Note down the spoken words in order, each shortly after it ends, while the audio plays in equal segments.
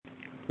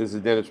This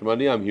is Dennis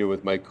Ramundi. I'm here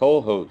with my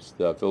co-host,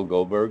 Phil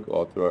Goldberg,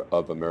 author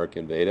of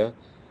American Veda.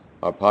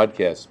 Our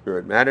podcast,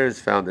 Spirit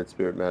Matters, found at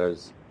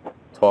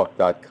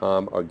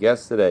spiritmatterstalk.com. Our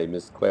guest today,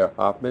 Miss Claire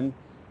Hoffman.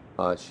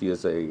 She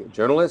is a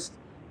journalist.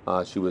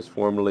 She was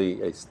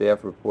formerly a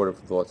staff reporter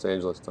for the Los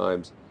Angeles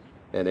Times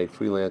and a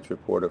freelance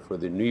reporter for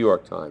the New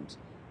York Times.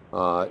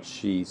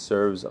 She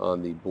serves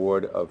on the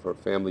board of her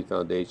family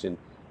foundation,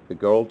 the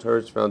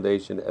Goldhurst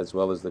Foundation, as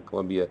well as the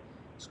Columbia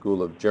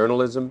School of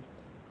Journalism.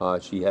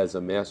 She has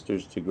a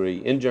master's degree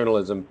in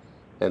journalism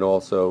and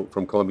also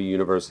from Columbia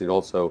University, and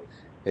also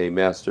a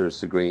master's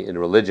degree in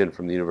religion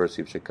from the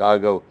University of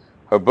Chicago.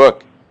 Her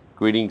book,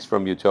 Greetings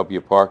from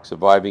Utopia Park,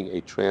 Surviving a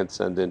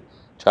Transcendent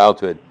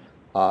Childhood.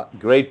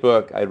 Great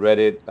book. I read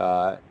it,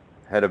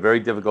 had a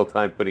very difficult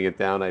time putting it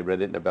down. I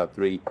read it in about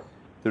three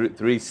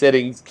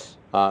sittings,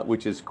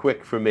 which is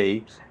quick for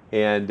me.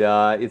 And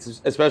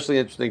it's especially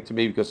interesting to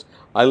me because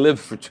I lived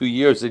for 2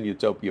 years in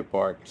Utopia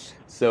Park.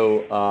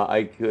 So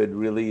I could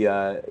really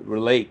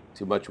relate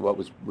to much of what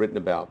was written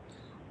about.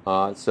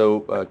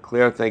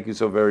 Claire, thank you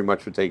so very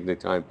much for taking the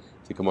time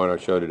to come on our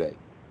show today.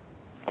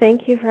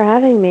 Thank you for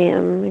having me.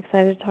 I'm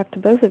excited to talk to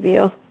both of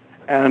you.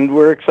 And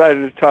we're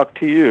excited to talk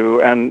to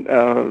you. And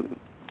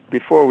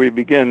before we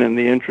begin, in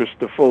the interest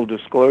of full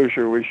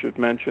disclosure, we should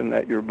mention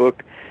that your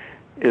book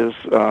is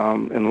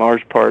in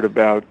large part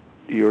about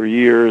your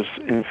years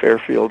in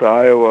Fairfield,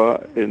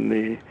 Iowa, in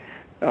the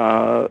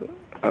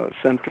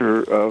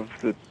center of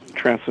the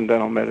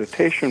Transcendental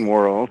Meditation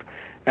world.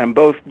 And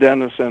both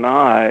Dennis and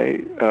I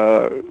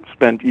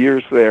spent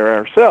years there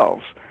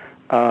ourselves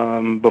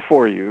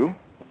before you.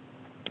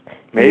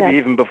 Maybe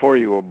even before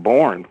you were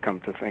born, come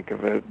to think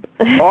of it.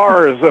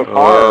 Bars of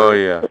Oh,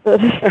 yeah.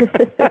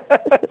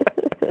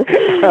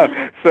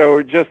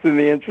 So just in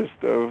the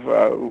interest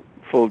of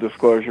full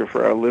disclosure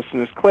for our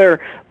listeners, Claire,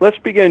 let's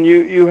begin.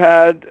 You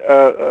had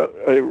a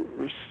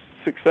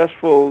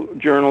successful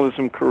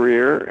journalism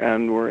career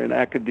and were in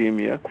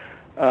academia,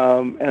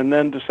 and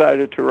then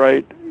decided to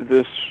write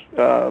this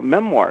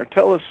memoir.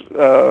 Tell us,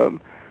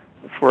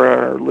 for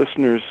our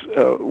listeners,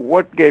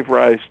 what gave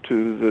rise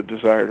to the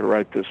desire to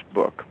write this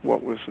book?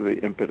 What was the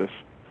impetus?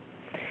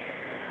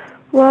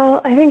 Well,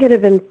 I think it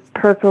had been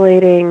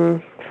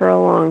percolating for a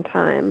long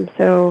time.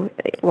 So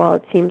while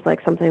it seems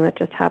like something that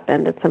just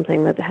happened, it's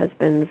something that has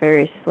been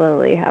very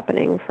slowly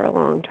happening for a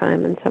long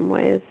time in some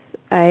ways.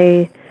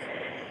 I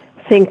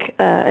think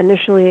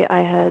initially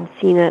I had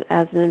seen it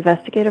as an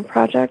investigative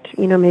project.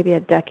 Maybe a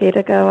decade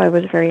ago, I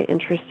was very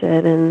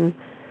interested in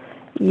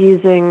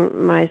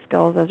using my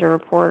skills as a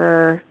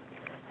reporter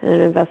and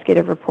an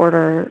investigative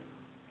reporter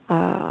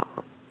on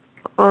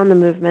the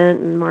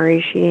movement and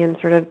Maharishi, and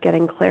sort of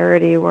getting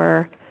clarity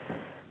where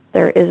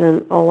there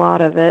isn't a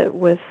lot of it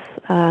with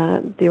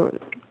the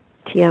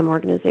TM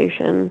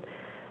organization.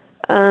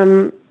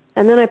 And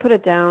then I put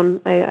it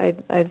down. I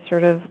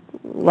sort of,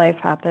 life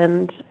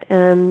happened.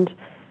 And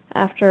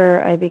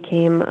after I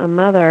became a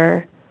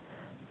mother,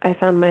 I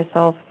found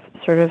myself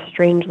sort of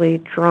strangely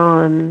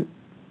drawn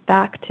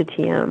back to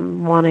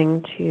TM,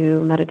 wanting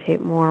to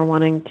meditate more,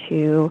 wanting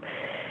to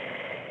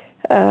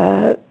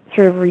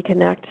sort of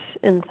reconnect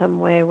in some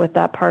way with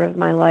that part of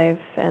my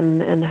life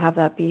and have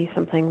that be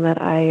something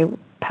that I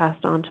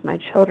passed on to my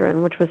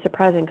children, which was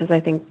surprising because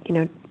I think,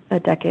 a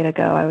decade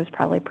ago I was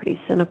probably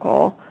pretty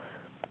cynical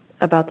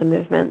about the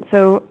movement.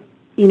 So,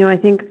 I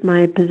think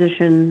my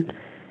position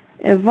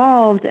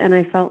evolved, and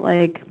I felt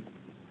like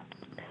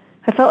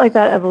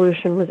that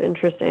evolution was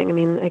interesting. I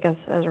mean, I guess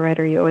as a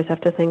writer you always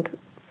have to think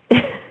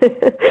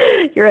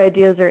your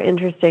ideas are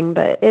interesting,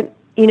 but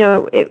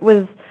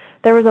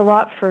there was a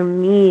lot for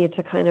me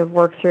to kind of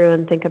work through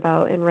and think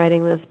about in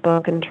writing this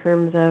book in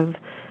terms of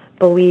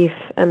belief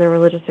and the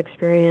religious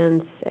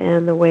experience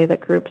and the way that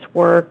groups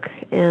work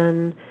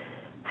and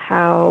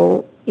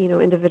how,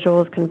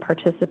 individuals can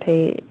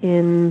participate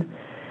in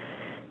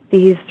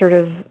these sort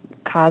of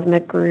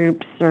cosmic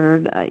groups or,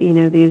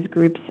 these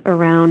groups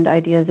around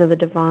ideas of the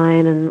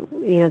divine and,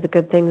 the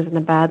good things and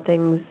the bad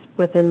things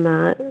within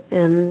that,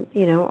 and,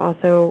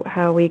 also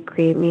how we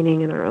create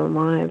meaning in our own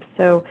lives.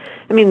 So,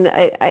 I mean,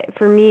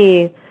 for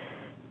me,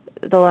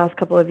 the last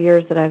couple of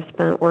years that I've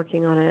spent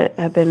working on it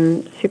have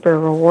been super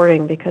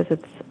rewarding because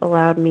it's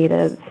allowed me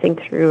to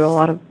think through a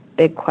lot of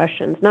big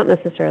questions, not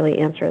necessarily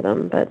answer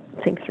them, but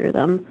think through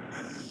them.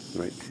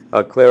 Right.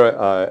 Claire,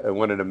 I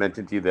wanted to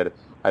mention to you that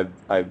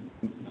I've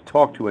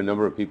talked to a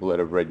number of people that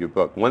have read your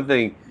book. One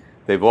thing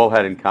they've all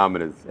had in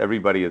common is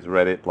everybody has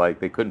read it like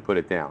they couldn't put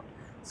it down.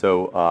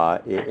 So,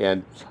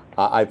 and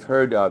I've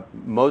heard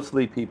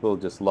mostly people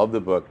just love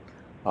the book,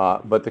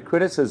 but the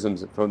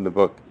criticisms from the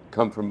book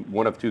come from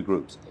one of two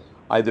groups.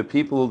 Either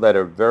people that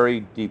are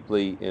very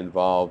deeply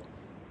involved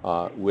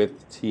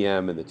with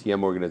TM and the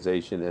TM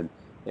organization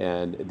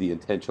and the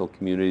intentional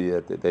community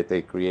that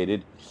they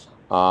created,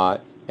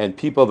 and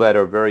people that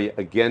are very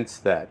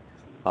against that,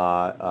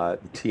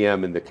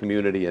 TM and the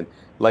community, and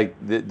like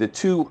the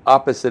two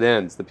opposite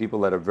ends, the people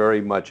that are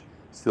very much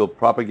still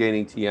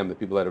propagating TM, the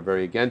people that are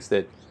very against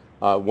it.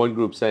 One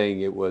group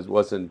saying it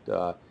wasn't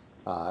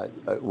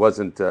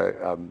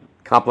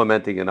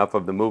complementing enough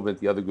of the movement.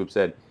 The other group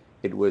said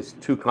it was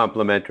too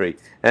complimentary.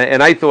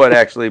 And I thought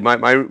actually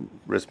my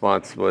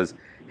response was,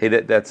 hey,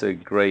 that's a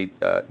great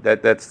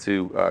that's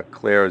to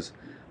Claire's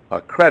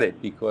credit,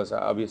 because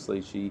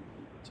obviously she,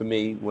 to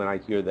me, when I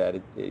hear that,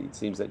 it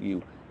seems that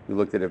you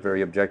looked at it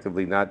very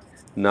objectively, not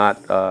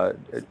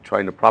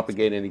trying to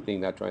propagate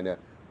anything, not trying to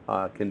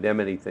condemn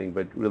anything,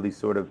 but really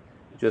sort of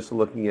just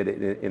looking at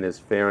it in as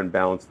fair and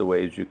balanced a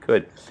way as you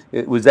could.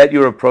 Was that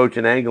your approach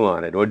and angle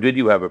on it, or did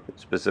you have a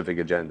specific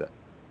agenda?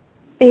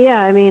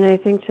 Yeah, I mean, I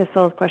think to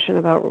Phil's question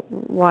about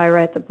why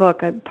write the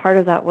book, part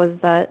of that was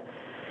that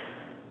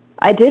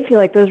I did feel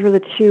like those were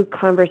the two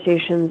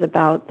conversations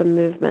about the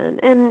movement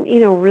and,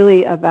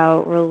 really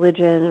about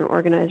religion and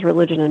organized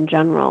religion in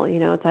general.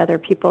 It's either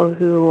people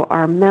who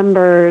are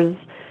members,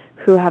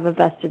 who have a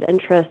vested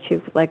interest,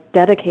 who've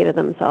dedicated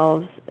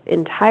themselves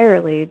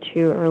entirely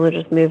to a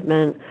religious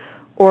movement,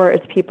 or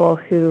it's people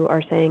who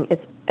are saying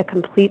it's a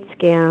complete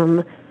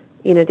scam.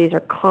 These are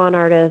con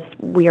artists.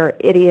 We are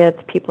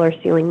idiots. People are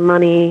stealing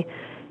money.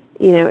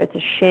 It's a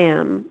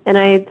sham. And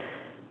I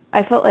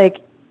felt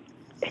like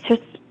it's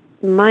just,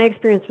 my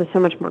experience was so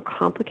much more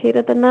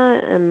complicated than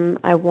that, and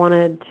I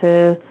wanted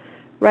to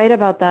write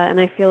about that.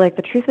 And I feel like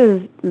the truth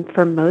is,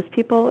 for most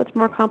people, it's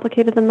more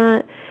complicated than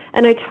that.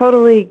 And I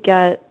totally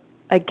get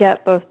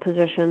both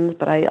positions,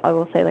 but I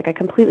will say, I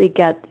completely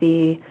get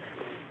the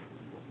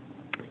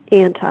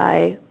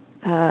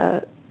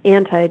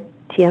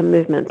anti-TM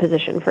movement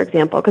position, for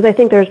example, because I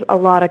think there's a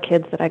lot of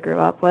kids that I grew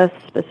up with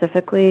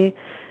specifically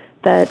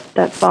that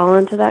fall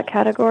into that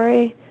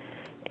category,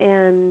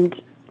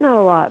 and not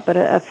a lot, but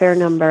a fair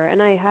number.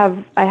 And I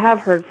have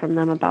heard from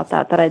them about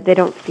that they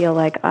don't feel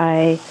like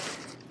I,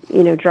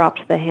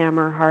 dropped the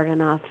hammer hard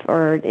enough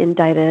or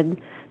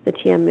indicted the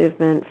TM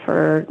movement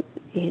for,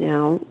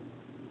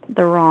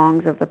 the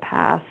wrongs of the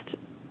past.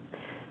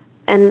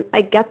 And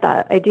I get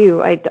that. I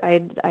do. I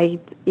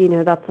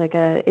that's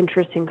a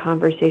interesting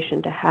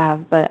conversation to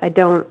have, but I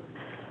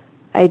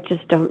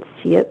just don't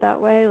see it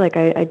that way.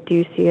 I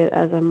do see it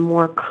as a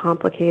more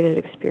complicated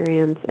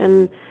experience.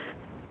 And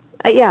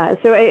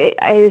so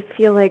I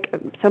feel like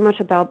so much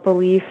about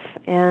belief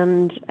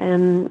and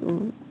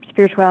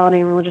spirituality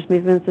and religious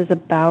movements is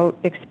about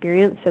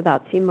experience. So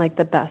that seemed like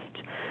the best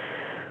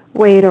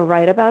way to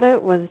write about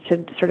it, was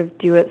to sort of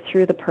do it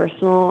through the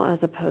personal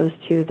as opposed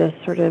to this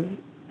sort of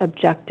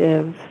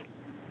objective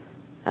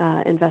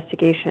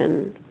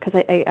investigation,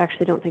 because I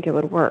actually don't think it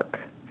would work.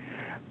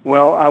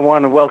 Well, I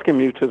want to welcome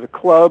you to the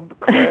club,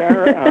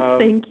 Claire.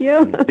 Thank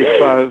you.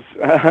 Because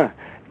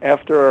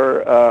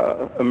after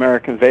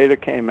American Veda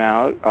came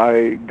out,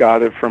 I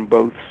got it from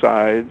both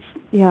sides.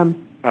 Yeah.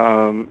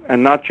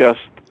 And not just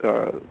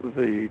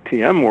the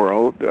TM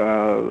world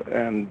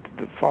and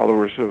the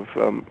followers of...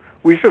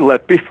 we should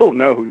let people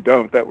know who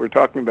don't that we're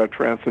talking about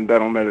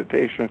transcendental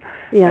meditation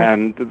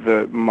and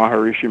the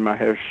Maharishi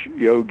Mahesh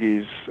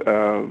Yogi's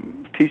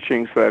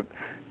teachings that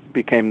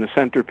became the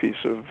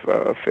centerpiece of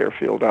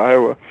Fairfield,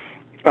 Iowa.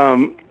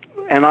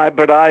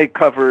 But I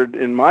covered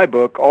in my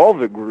book all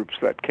the groups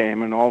that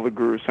came and all the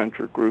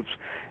guru-centric groups,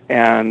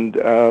 and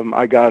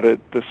I got it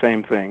the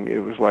same thing. It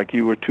was like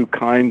you were too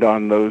kind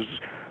on those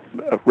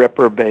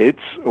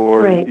reprobates,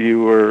 or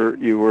you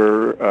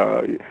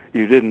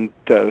didn't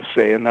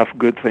say enough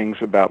good things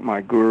about my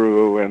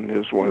guru and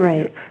his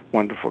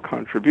wonderful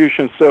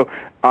contributions. So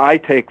I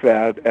take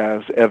that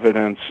as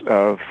evidence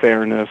of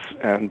fairness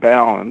and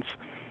balance,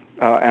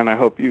 and I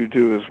hope you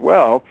do as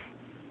well.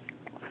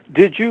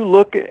 Did you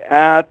look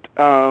at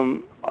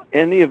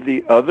any of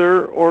the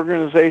other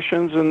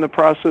organizations in the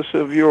process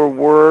of your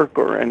work,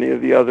 or any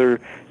of the other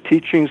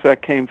teachings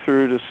that came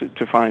through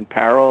to find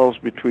parallels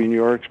between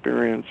your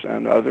experience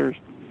and others?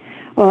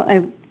 Well, I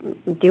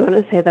do want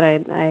to say that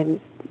I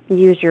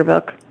used your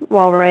book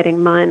while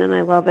writing mine, and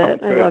I love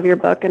it. I love your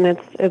book, and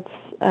it's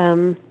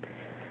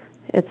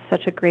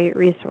such a great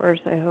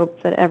resource. I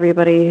hope that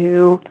everybody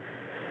who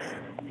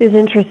is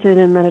interested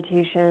in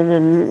meditation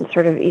and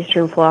sort of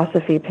Eastern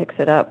philosophy picks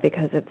it up,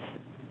 because it's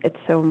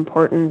so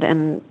important,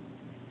 and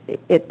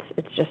it's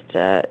just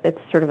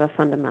it's sort of a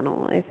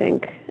fundamental, I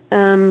think.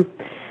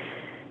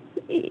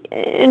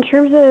 In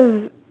terms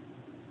of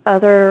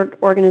other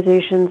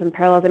organizations and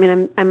parallels, I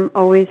mean, I'm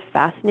always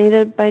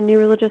fascinated by new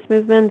religious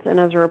movements, and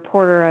as a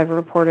reporter, I've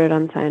reported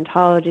on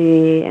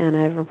Scientology, and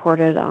I've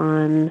reported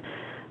on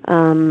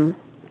the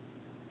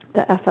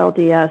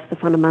FLDS, the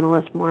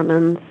Fundamentalist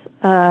Mormons.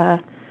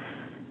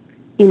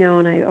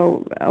 And I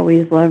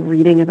always love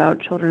reading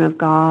about Children of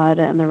God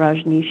and the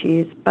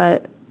Rajneeshis,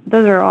 but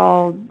those are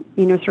all,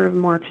 sort of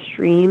more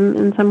extreme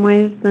in some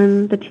ways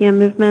than the TM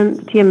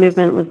movement. The TM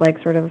movement was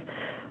sort of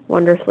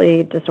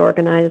wonderfully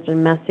disorganized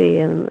and messy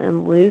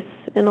and loose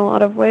in a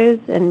lot of ways,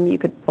 and you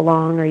could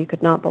belong or you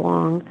could not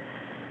belong.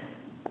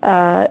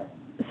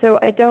 So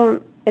I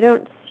don't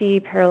see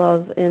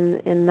parallels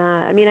in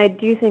that. I mean, I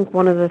do think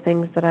one of the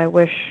things that I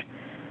wish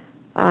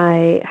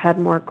I had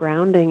more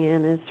grounding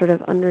in is sort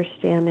of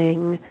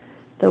understanding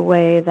the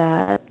way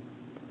that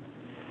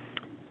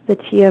the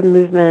TM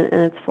movement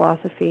and its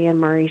philosophy and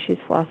Maharishi's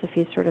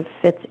philosophy sort of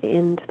fits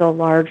into the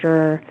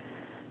larger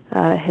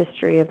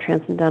history of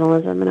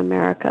transcendentalism in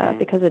America,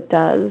 because it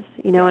does,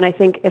 and I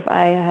think if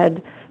I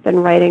had been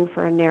writing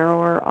for a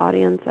narrower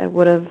audience, I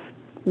would have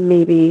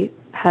maybe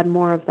had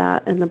more of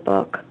that in the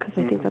book, because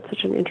I think that's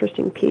such an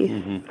interesting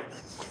piece.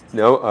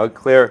 No,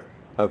 Claire,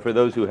 for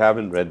those who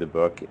haven't read the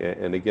book,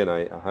 and again,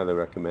 I highly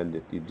recommend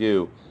if you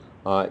do,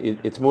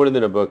 it's more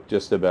than a book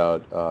just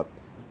about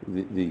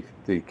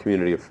the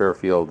community of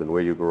Fairfield and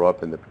where you grew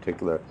up and the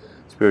particular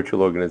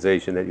spiritual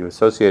organization that you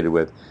associated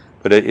with,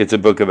 but it's a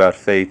book about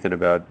faith and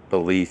about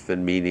belief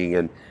and meaning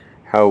and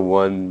how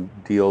one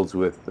deals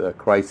with a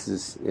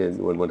crisis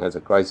when one has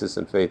a crisis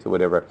in faith or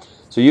whatever.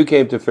 So you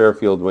came to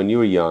Fairfield when you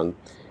were young,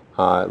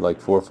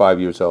 like 4 or 5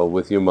 years old,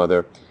 with your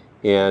mother,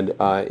 and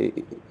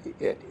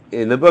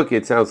in the book,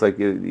 it sounds like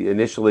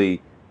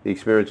initially the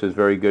experience was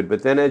very good,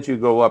 but then as you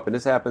grow up, and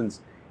this happens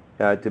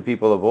to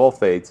people of all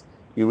faiths,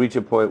 you reach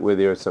a point where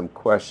there's some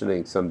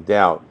questioning, some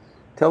doubt.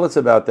 Tell us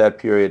about that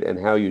period and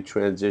how you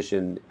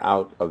transitioned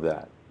out of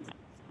that.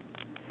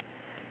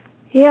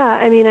 Yeah,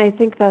 I mean, I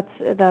think that's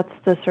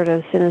the sort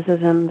of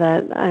cynicism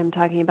that I'm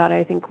talking about.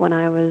 I think when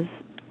I was,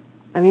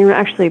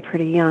 actually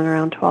pretty young,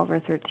 around 12 or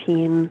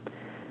 13,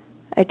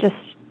 I just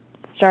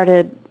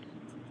started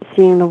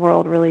seeing the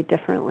world really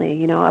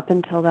differently. Up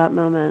until that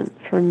moment,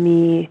 for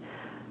me,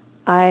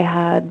 I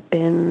had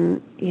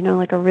been,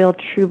 like a real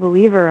true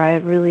believer. I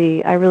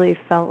really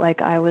felt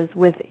like I was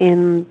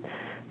within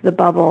the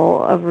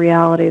bubble of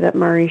reality that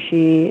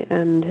Maharishi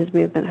and his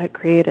movement had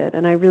created,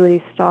 and I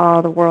really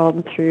saw the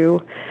world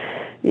through,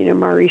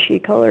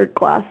 Maharishi-colored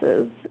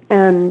glasses,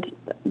 and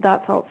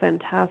that felt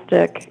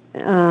fantastic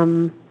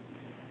and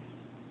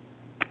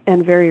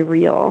very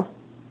real.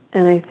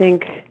 And I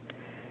think,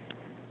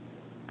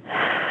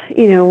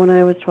 when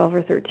I was 12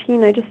 or 13,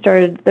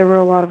 there were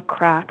a lot of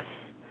cracks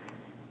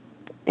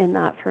in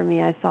that for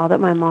me. I saw that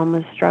my mom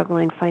was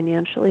struggling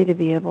financially to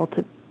be able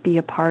to be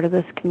a part of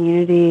this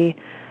community.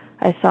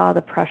 I saw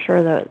the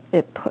pressure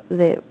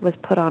that was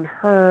put on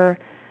her.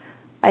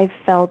 I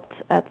felt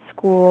at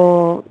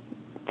school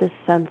this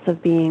sense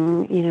of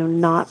being,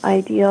 not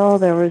ideal.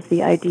 There was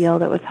the ideal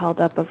that was held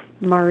up of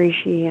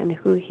Maharishi and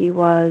who he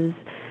was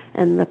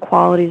and the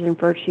qualities and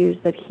virtues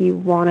that he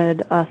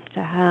wanted us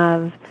to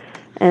have.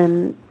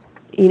 And,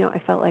 I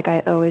felt like I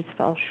always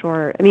fell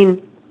short. I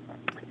mean,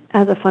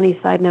 as a funny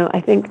side note,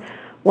 I think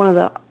one of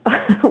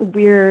the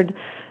weird,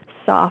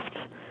 soft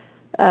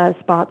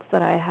spots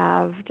that I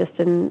have just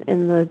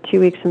in the 2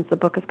 weeks since the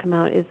book has come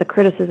out is the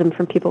criticism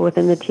from people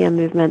within the TM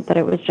movement that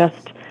it was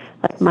just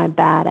like my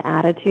bad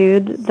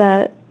attitude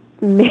that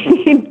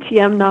made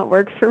TM not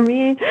work for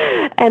me,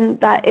 and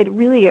that it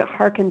really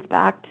harkens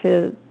back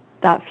to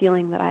that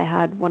feeling that I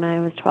had when I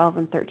was 12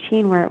 and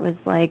 13, where it was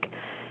like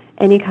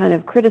any kind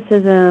of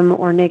criticism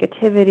or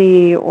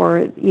negativity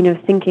or,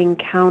 thinking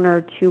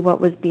counter to what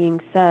was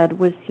being said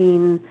was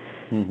seen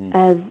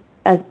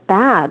as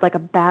bad, like a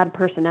bad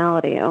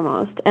personality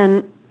almost.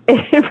 And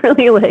it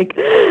really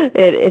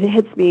it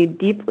hits me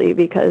deeply,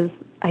 because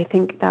I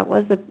think that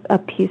was a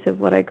piece of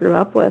what I grew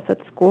up with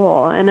at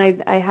school. And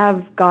I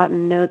have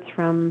gotten notes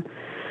from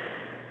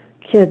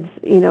kids,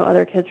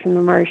 other kids from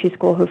the Maharishi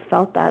school who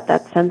felt that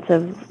sense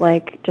of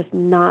just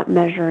not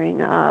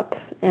measuring up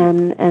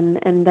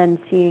and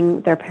then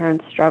seeing their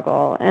parents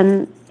struggle.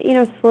 And,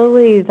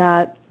 slowly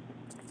that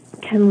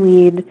can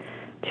lead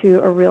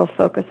to a real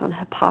focus on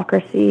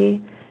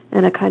hypocrisy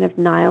and a kind of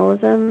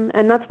nihilism.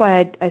 And that's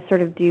why I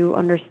sort of do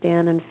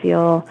understand and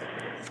feel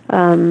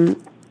empathetic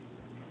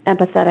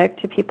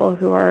to people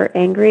who are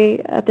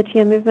angry at the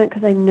TM movement,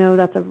 because I know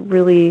that's a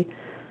really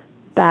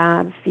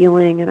bad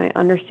feeling, and I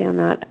understand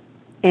that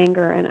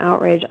anger and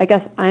outrage. I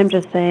guess I'm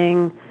just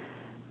saying,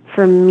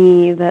 for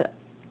me, that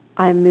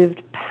I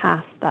moved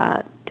past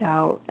that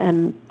doubt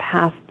and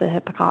past the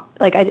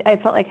I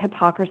felt like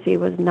hypocrisy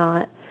was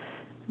not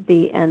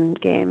the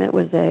end game. It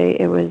was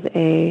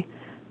a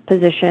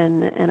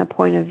position and a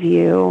point of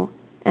view,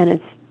 and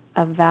it's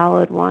a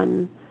valid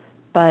one,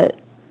 but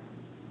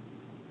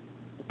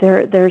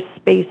there's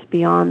space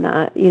beyond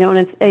that,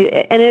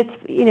 and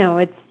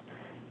it's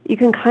you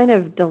can kind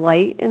of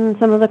delight in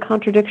some of the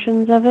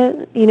contradictions of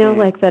it,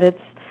 like that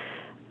it's,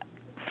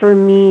 for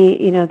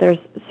me, there's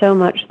so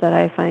much that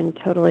I find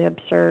totally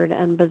absurd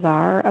and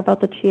bizarre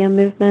about the TM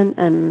movement,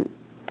 and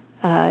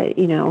I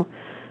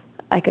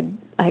could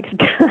I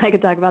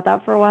could talk about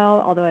that for a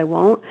while, although I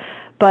won't.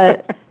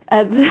 But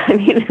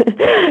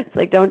it's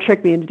like, don't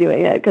trick me into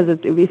doing it, because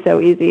it would be so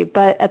easy.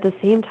 But at the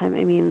same time,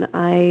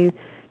 I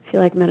feel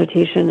like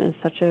meditation is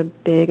such a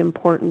big,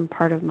 important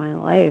part of my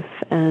life,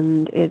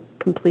 and it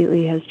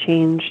completely has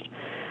changed,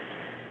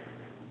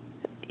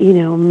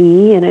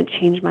 me, and it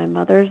changed my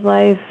mother's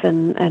life,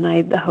 and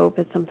I hope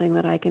it's something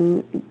that I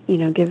can,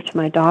 give to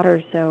my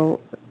daughter.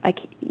 So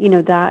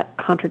that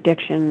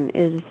contradiction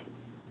is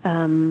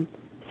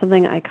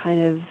something I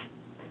kind of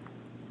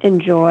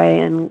enjoy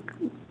and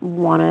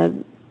want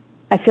to.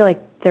 I feel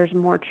like there's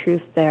more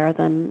truth there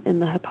than in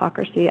the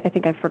hypocrisy. I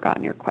think I've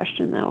forgotten your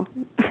question, though.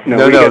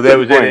 No, that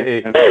was it.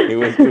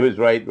 It was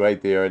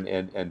right there,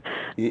 and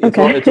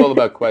it's all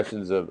about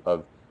questions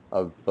of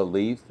of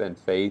belief and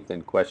faith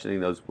and questioning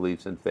those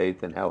beliefs and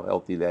faith and how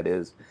healthy that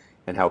is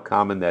and how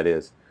common that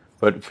is.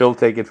 But Phil,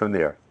 take it from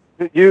there.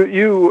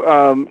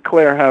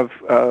 Claire, have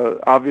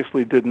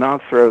obviously did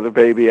not throw the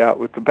baby out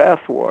with the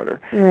bathwater.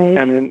 Right.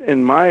 And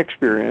in my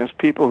experience,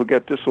 people who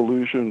get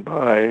disillusioned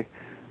by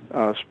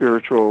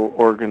spiritual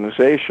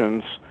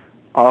organizations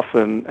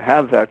often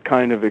have that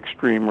kind of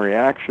extreme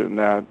reaction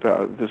that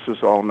this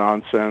is all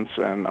nonsense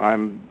and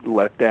I'm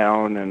let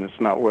down and it's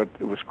not what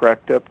it was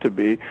cracked up to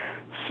be,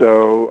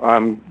 so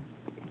I'm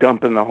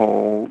dumping the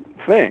whole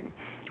thing.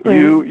 Right.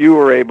 You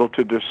were able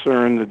to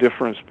discern the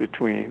difference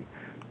between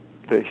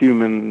the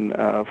human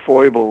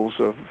foibles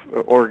of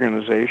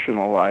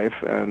organizational life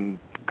and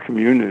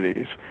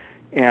communities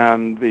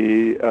and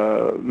the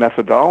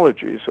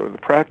methodologies or the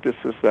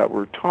practices that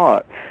were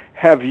taught.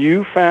 Have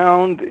you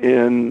found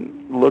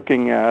in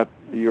looking at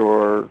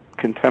your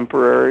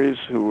contemporaries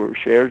who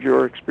shared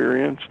your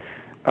experience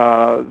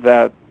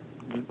that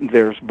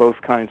there's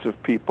both kinds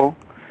of people?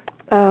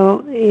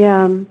 Oh,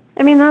 yeah.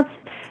 I mean,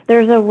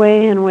 there's a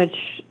way in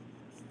which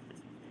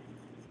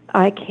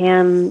I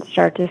can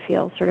start to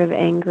feel sort of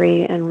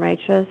angry and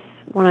righteous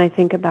when I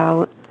think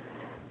about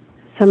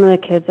some of the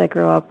kids I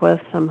grew up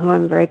with, some who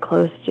I'm very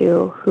close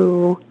to,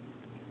 who,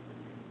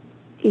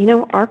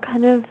 are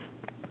kind of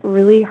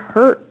really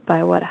hurt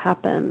by what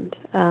happened.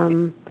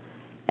 And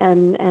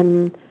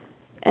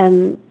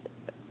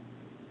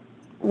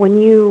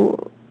when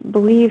you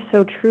believe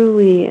so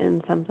truly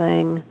in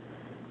something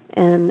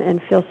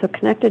and feel so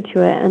connected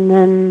to it, and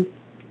then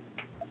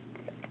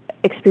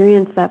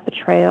experience that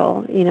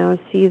betrayal,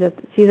 see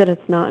that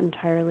it's not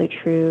entirely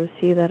true,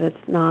 see that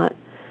it's not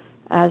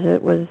as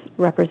it was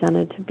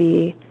represented to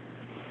be,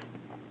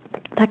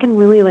 that can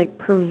really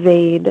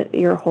pervade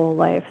your whole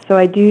life. So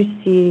I do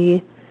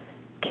see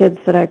kids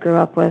that I grew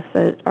up with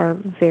that are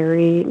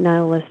very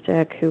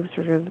nihilistic, who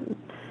sort of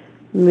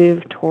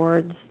move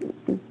towards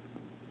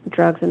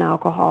drugs and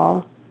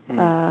alcohol,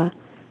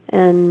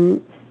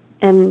 and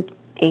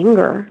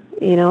anger,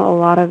 a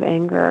lot of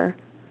anger.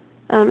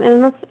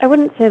 And I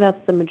wouldn't say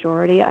that's the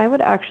majority. I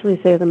would actually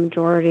say the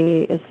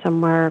majority is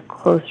somewhere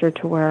closer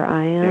to where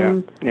I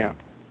am. Yeah.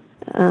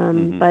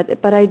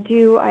 But I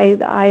do.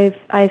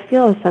 I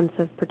feel a sense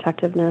of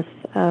protectiveness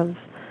of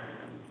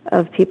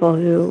people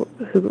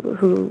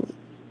who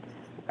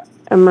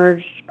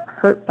emerged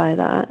hurt by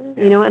that.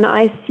 And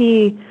I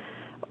see.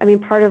 I mean,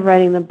 part of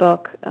writing the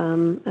book,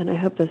 and I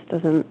hope this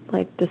doesn't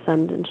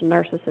descend into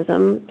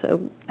narcissism,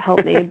 so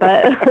help me.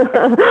 But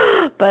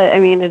I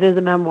mean, it is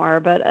a memoir.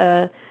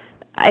 But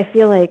I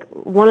feel like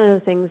one of the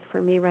things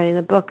for me writing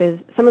the book is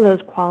some of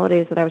those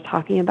qualities that I was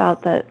talking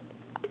about that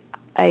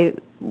I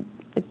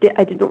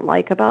didn't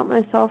like about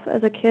myself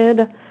as a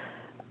kid.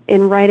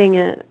 In writing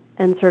it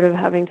and sort of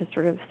having to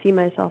sort of see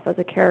myself as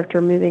a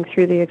character moving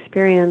through the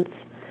experience,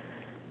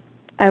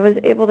 I was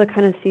able to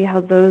kind of see how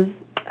those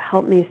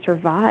helped me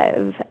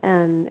survive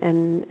and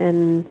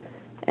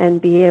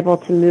be able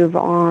to move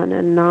on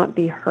and not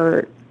be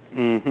hurt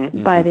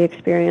by the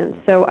experience.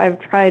 So I've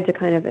tried to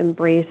kind of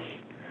embrace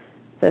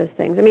those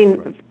things. I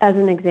mean, as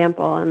an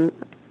example, and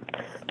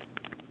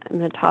I'm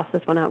going to toss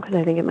this one out because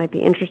I think it might be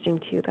interesting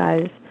to you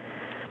guys.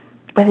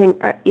 I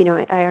think, I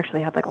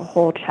actually had a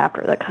whole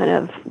chapter that kind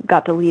of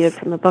got deleted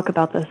from the book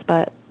about this,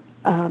 but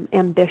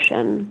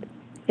ambition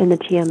in the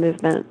TM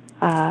movement,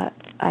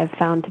 I've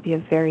found to be a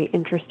very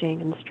interesting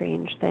and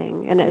strange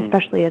thing. And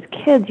especially as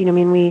kids, we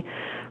were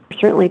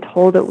certainly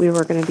told that we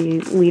were going to be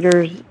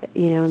leaders,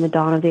 in the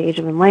dawn of the Age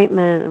of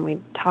Enlightenment, and we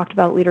talked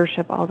about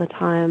leadership all the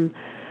time.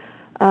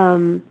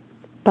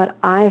 But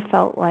I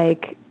felt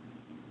like,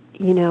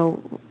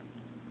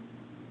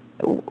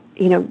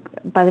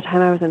 by the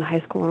time I was in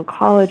high school and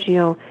college,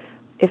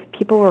 if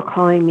people were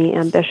calling me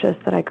ambitious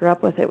that I grew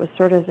up with, it was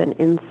sort of an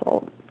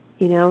insult,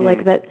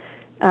 like that,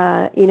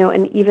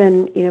 and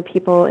even,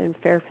 people in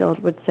Fairfield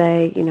would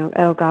say,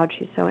 oh God,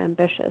 she's so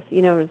ambitious.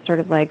 It was sort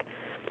of like,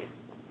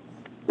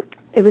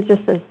 it was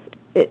just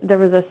there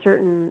was a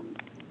certain,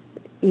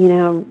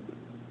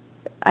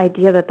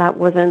 idea that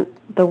wasn't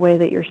the way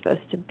that you're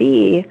supposed to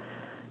be.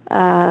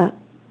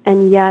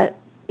 And yet,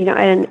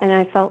 and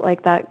I felt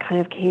like that kind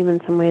of came in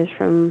some ways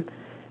from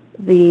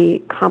the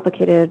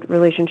complicated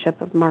relationship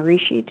of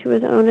Maharishi to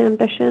his own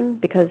ambition,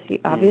 because he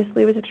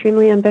obviously was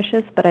extremely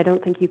ambitious, but I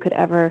don't think you could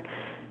ever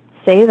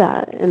say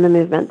that in the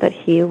movement, that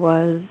he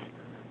was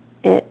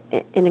an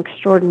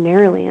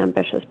extraordinarily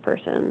ambitious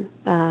person.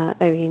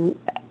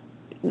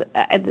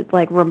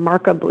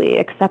 Remarkably,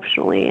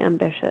 exceptionally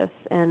ambitious.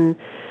 And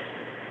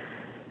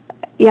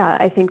yeah,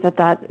 I think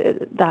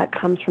that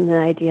comes from the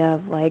idea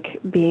of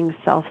being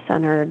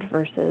self-centered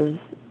versus,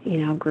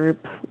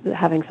 group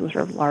having some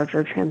sort of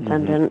larger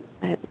transcendent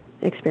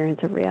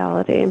experience of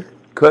reality.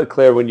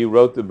 Claire, when you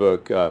wrote the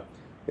book,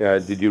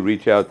 did you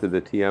reach out to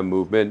the TM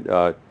movement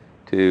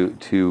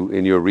to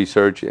in your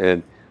research,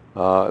 and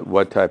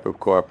what type of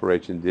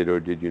cooperation did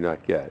or did you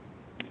not get?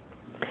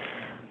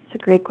 It's a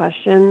great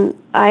question.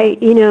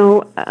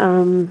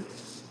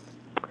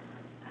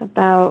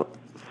 About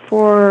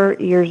 4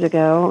 years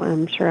ago,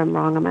 I'm sure I'm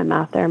wrong on my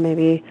math there,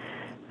 maybe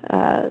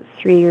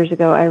 3 years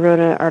ago, I wrote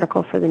an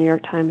article for the New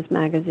York Times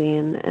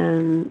Magazine,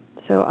 and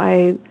so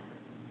I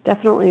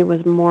definitely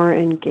was more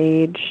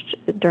engaged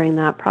during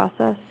that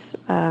process,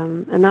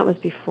 and that was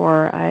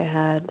before I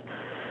had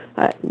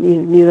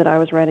knew that I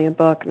was writing a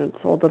book and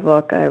had sold the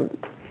book. I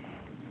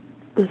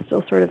was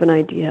still sort of an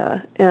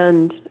idea,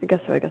 and I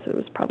guess it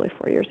was probably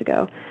 4 years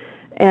ago,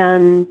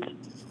 and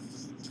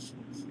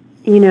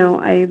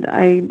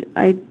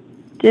I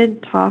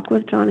did talk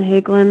with John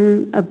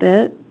Hagelin a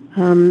bit.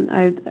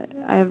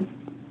 I've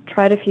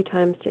tried a few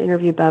times to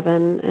interview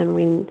Bevan,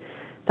 and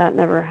that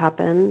never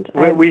happened.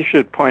 We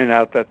should point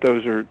out that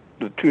those are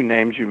the two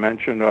names you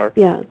mentioned are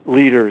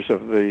leaders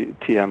of the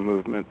TM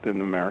movement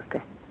in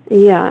America.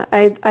 Yeah,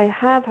 I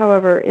have,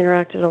 however,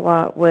 interacted a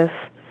lot with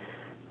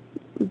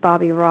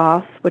Bobby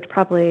Ross, which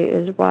probably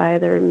is why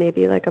there may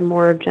be like a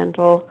more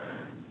gentle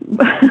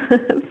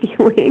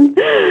feeling.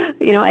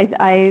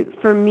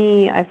 For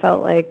me, I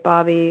felt like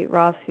Bobby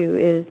Ross, who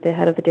is the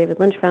head of the David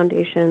Lynch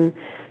Foundation,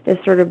 is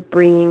sort of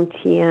bringing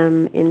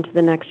TM into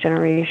the next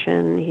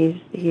generation.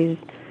 He's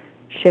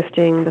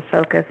shifting the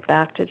focus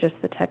back to just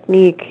the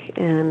technique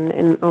and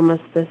in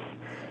almost this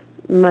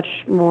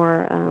much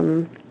more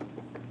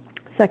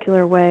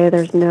secular way.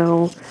 There's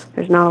not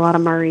a lot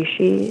of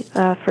Maharishi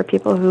for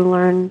people who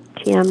learn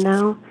TM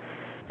now,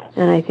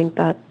 and I think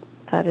that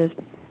is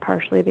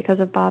partially because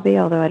of Bobby,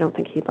 although I don't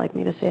think he'd like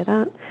me to say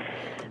that.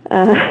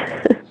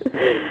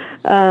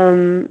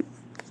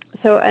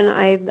 So, and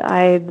I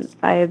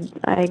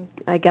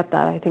get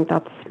that. I think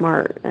that's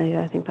smart.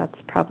 I think that's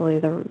probably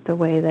the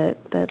way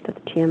that the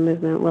TM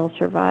movement will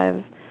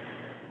survive.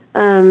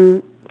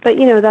 But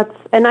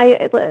and I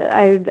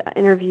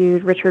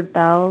interviewed Richard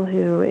Bell,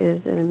 who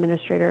is an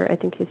administrator. I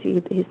think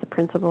he's the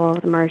principal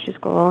of the Maharishi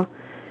School,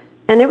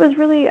 and it was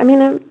really,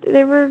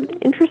 they were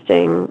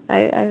interesting.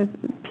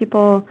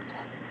 People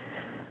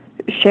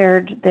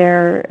shared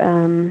their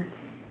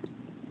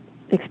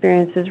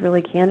experiences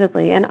really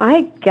candidly, and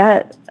I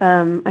get.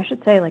 I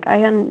should say, like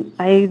I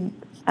understand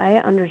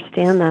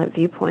that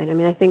viewpoint.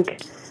 I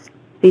think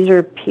these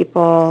are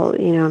people.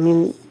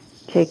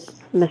 Take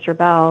Mr.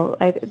 Bell.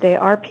 They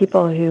are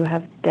people who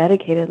have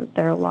dedicated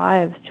their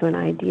lives to an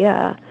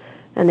idea,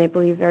 and they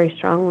believe very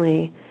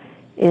strongly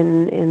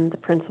in the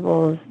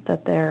principles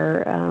that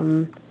they're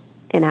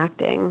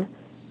enacting,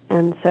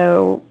 and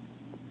so.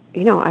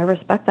 I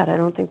respect that. I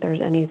don't think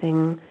there's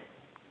anything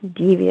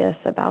devious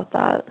about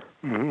that.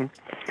 Mm-hmm.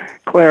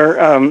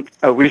 Claire,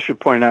 we should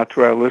point out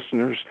to our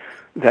listeners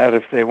that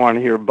if they want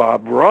to hear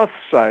Bob Roth's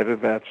side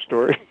of that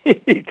story,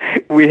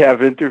 we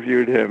have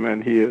interviewed him,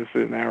 and he is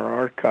in our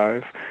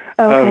archive.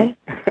 Okay.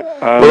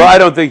 Well, I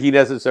don't think he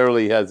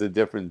necessarily has a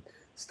different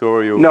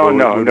story or would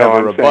have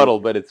a rebuttal,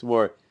 but it's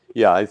more,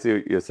 I see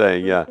what you're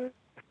saying, yeah.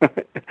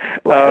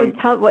 What is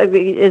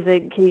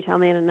it? Can you tell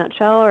me in a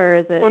nutshell, or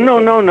is it? Well,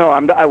 no.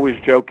 I was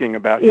joking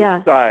about his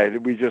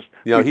side. We just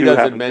he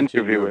doesn't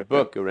mention your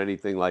book or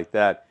anything like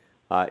that.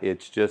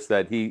 It's just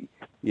that he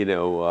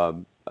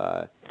would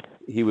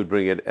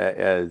bring it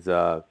as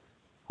a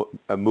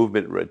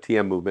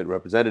TM movement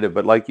representative.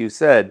 But like you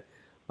said,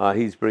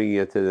 he's bringing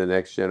it to the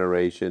next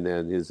generation,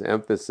 and his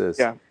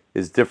emphasis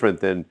is different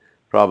than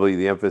probably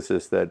the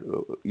emphasis that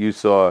you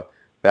saw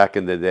back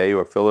in the day,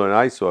 or Phil and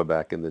I saw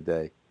back in the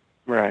day.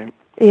 Right.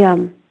 Yeah.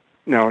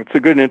 No, it's a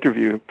good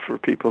interview for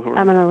people who are.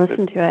 I'm going to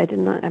listen to it.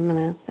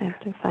 I have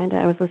to find it.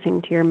 I was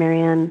listening to your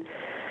Marianne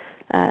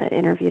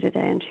interview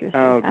today, and she was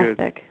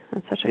fantastic. Good.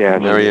 That's such a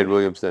Marianne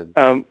Williamson.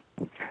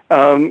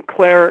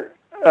 Claire,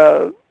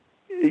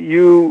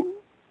 you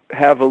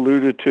have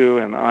alluded to,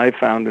 and I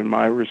found in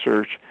my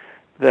research,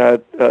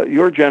 that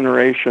your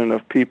generation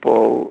of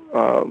people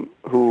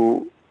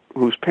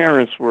whose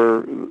parents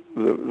were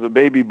the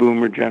baby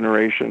boomer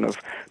generation of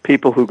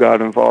people who got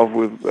involved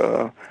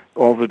with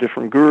all the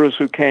different gurus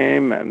who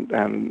came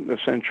and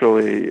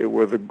essentially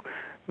were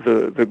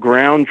the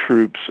ground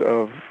troops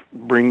of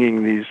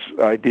bringing these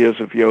ideas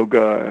of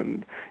yoga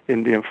and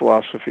Indian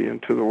philosophy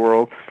into the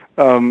world,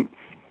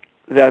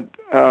 that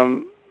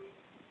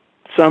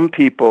some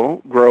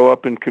people grow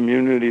up in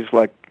communities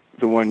like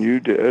the one you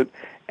did,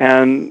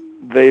 and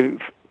they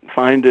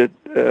find it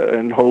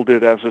and hold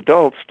it as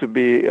adults to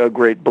be a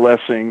great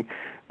blessing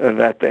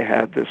that they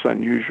had this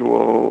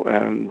unusual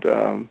and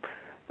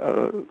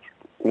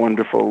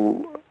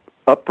wonderful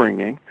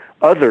upbringing.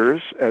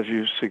 Others, as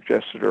you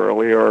suggested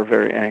earlier, are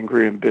very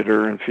angry and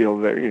bitter and feel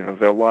that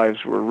their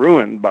lives were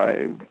ruined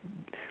by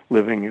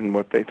living in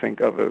what they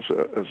think of as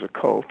a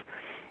cult.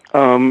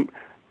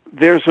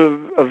 There's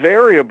a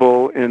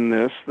variable in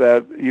this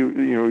that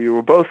you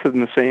were both in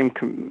the same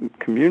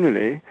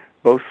community,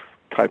 both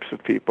types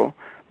of people,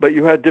 but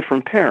you had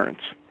different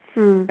parents,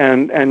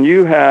 and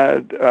you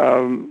had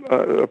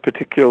a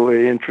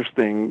particularly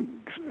interesting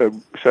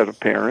set of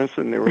parents,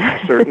 and there was a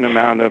certain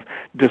amount of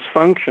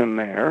dysfunction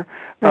there.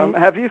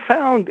 Have you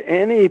found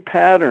any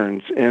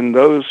patterns in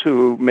those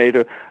who made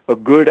a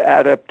good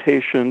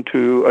adaptation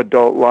to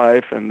adult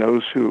life and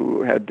those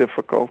who had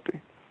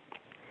difficulty?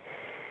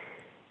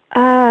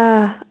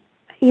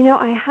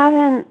 I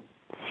haven't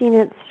seen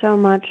it so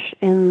much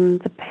in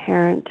the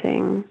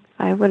parenting.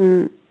 I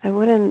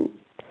wouldn't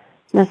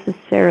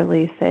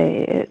necessarily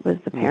say it was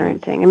the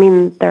parenting. I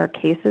mean, there are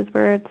cases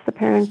where it's the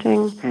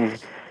parenting.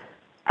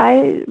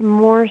 I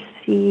more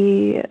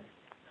see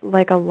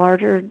like a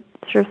larger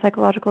sort of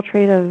psychological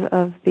trait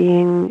of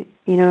being,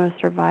 a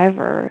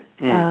survivor,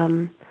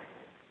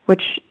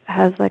 which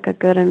has like a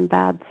good and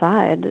bad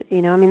side.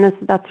 I mean,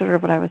 that's sort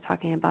of what I was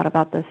talking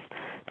about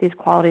these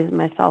qualities of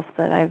myself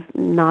that I've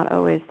not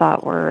always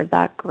thought were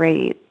that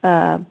great.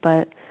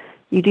 But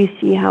you do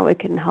see how it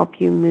can help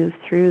you move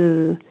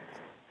through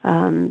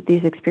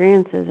these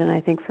experiences. And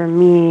I think for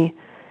me,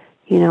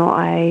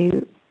 I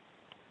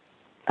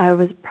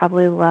was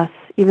probably less,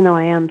 even though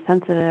I am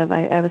sensitive,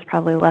 I was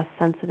probably less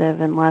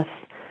sensitive and less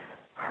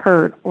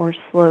hurt or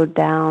slowed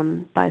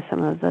down by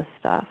some of this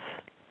stuff.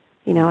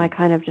 I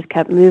kind of just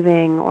kept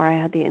moving, or I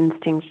had the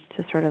instinct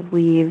to sort of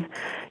leave.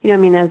 I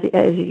mean, as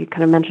you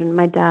kind of mentioned,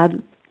 my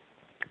dad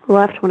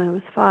left when I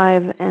was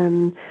 5,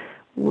 and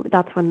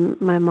that's when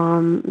my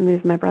mom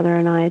moved my brother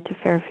and I to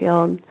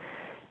Fairfield.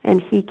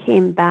 And he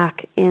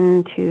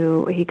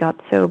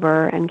got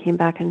sober and came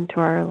back into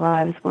our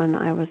lives when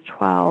I was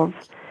 12.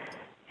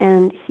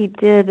 And he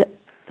did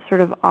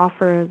sort of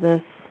offer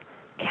this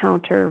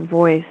counter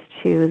voice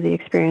to the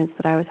experience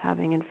that I was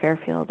having in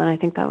Fairfield. And I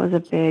think that was a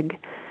big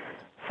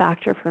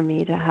factor for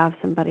me to have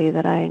somebody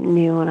that I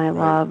knew and I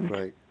loved,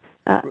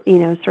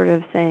 sort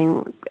of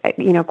saying,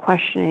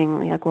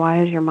 questioning, like,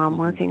 why is your mom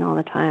working all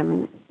the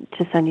time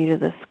to send you to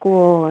this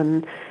school?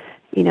 And,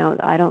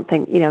 I don't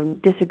think,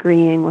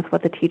 disagreeing with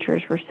what the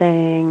teachers were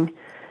saying,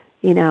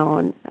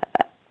 and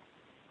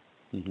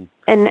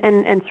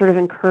and sort of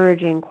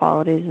encouraging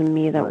qualities in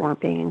me that weren't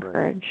being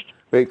encouraged.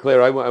 Right,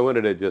 Claire, I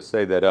wanted to just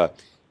say that,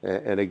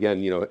 and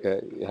again,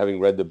 having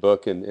read the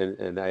book,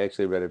 and I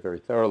actually read it very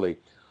thoroughly,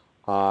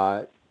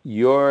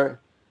 your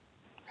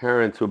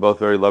parents were both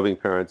very loving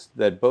parents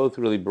that both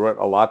really brought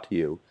a lot to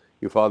you.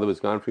 Your father was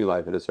gone from your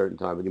life at a certain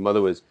time, and your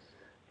mother was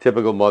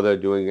typical mother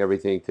doing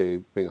everything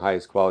to bring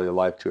highest quality of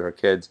life to her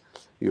kids.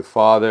 Your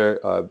father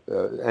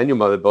and your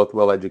mother, both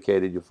well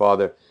educated, your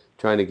father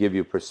trying to give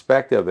you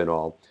perspective and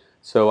all.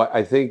 So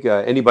I think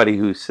anybody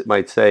who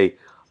might say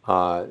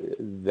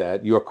that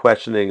your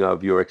questioning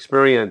of your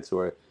experience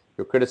or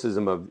your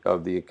criticism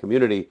of the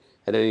community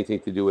had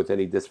anything to do with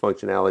any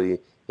dysfunctionality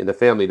in the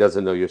family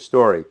doesn't know your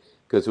story,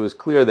 because it was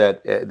clear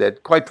that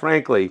quite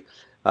frankly,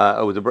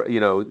 it was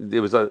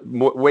there was a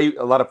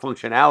lot of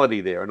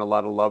functionality there and a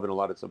lot of love and a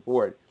lot of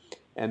support,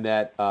 and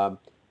that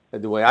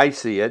the way I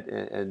see it,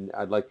 and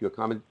I'd like your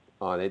comment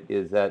on it,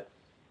 is that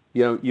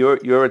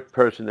you're a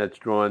person that's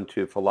drawn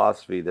to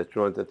philosophy, that's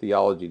drawn to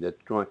theology,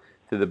 that's drawn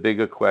to the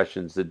bigger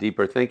questions, the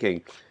deeper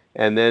thinking,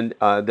 and then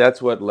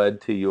that's what led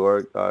to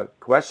your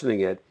questioning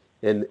it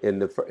in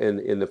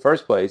the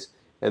first place,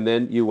 and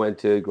then you went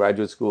to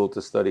graduate school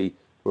to study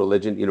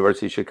religion,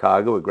 University of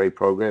Chicago, a great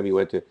program. You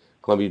went to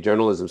Columbia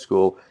Journalism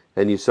School,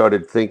 and you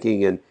started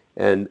thinking,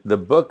 and the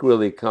book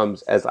really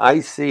comes, as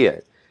I see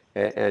it,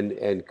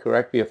 and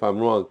correct me if I'm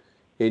wrong,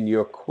 in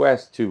your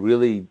quest to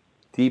really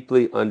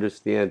deeply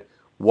understand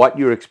what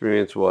your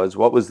experience was,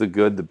 what was the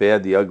good, the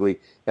bad, the ugly,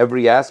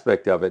 every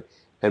aspect of it,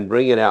 and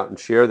bring it out and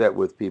share that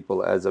with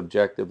people as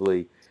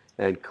objectively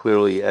and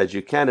clearly as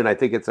you can. And I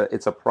think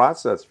it's a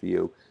process for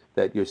you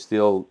that you're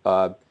still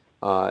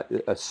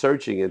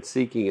searching and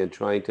seeking and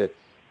trying to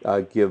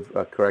give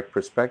a correct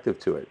perspective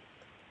to it.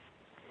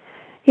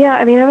 Yeah,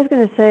 I mean, I was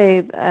going to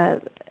say,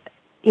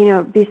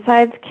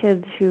 besides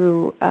kids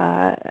who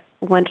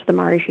went to the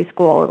Maharishi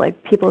school,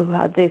 like people who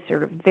had this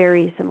sort of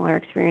very similar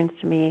experience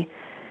to me,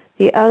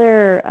 the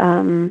other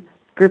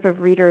group of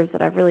readers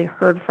that I've really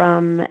heard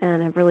from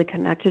and have really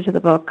connected to the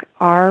book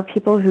are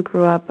people who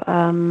grew up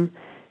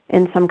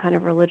in some kind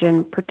of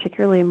religion,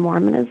 particularly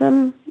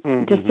Mormonism,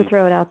 just to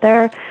throw it out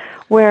there,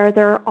 where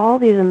there are all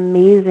these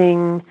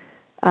amazing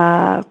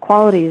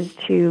qualities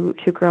to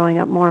growing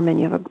up Mormon.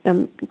 You have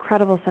an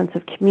incredible sense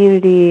of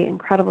community,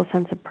 incredible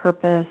sense of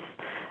purpose,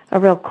 a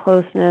real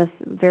closeness,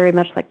 very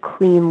much like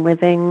clean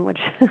living, which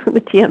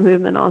the TM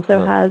movement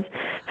also has.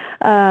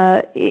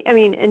 I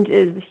mean, and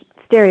is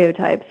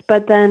stereotypes,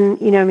 but then,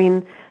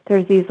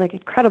 there's these like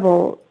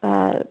incredible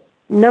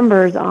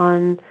numbers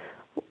on,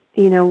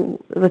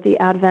 with the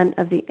advent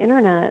of the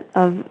internet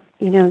of,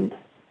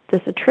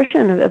 this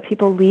attrition of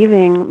people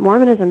leaving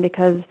Mormonism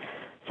because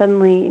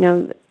suddenly,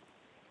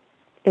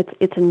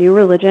 it's a new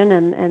religion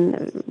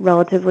and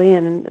relatively,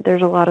 and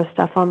there's a lot of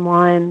stuff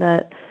online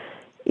that,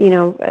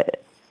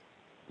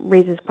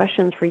 raises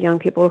questions for young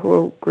people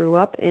who grew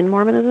up in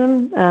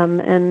Mormonism,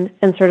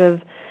 and sort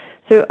of,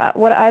 so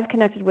what I've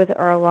connected with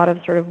are a lot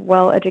of sort of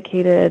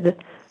well-educated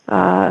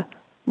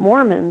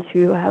Mormons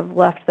who have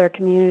left their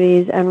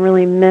communities and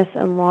really miss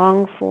and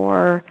long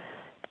for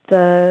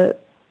the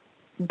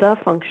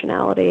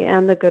functionality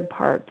and the good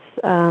parts.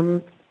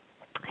 And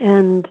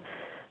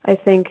I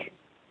think,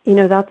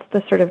 that's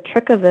the sort of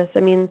trick of this. I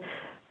mean,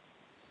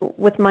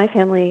 with my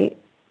family,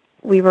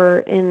 we were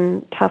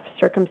in tough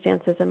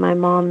circumstances, and my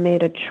mom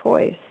made a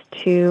choice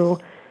to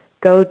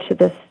go to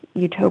this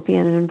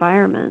utopian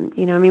environment.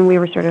 We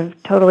were sort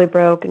of totally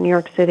broke in New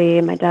York City,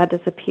 and my dad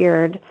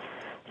disappeared.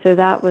 So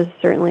that was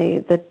certainly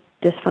the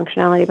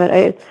dysfunctionality. But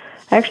I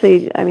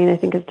actually, I mean, I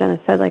think as Dennis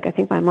said, like, I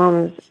think my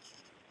mom was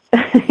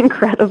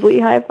incredibly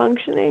high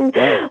functioning.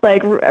 Yeah.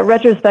 Like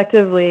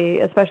retrospectively,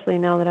 especially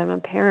now that I'm a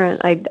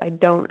parent, I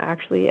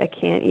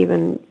can't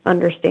even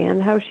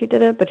understand how she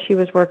did it, but she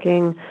was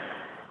working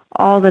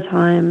all the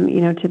time,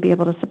 to be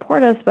able to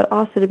support us, but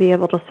also to be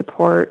able to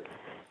support,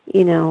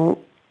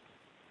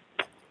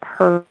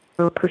 her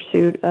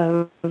pursuit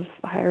of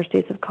higher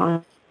states of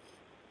consciousness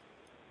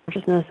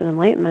and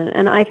enlightenment.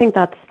 And I think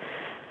that's,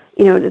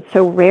 it's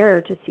so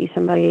rare to see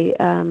somebody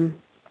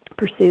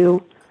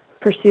pursue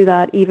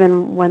that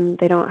even when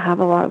they don't have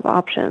a lot of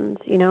options,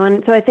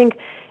 And so I think,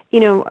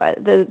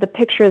 the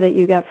picture that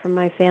you get from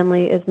my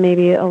family is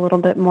maybe a little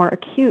bit more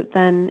acute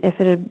than if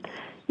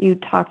you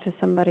talk to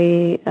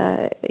somebody,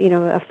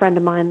 a friend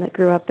of mine that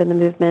grew up in the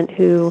movement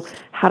who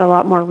had a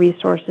lot more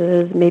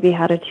resources, maybe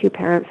had a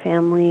 2-parent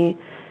family,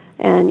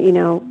 and,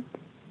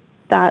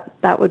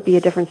 that would be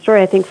a different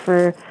story. I think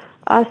for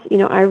us,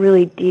 I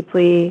really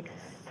deeply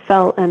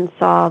felt and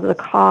saw the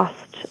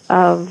cost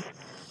of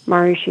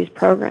Maharishi's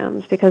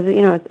programs because,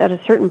 at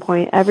a certain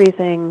point,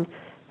 everything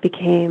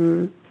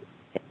became,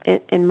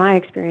 in my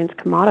experience,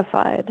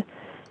 commodified.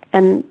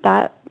 And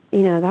that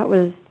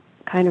was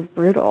kind of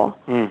brutal.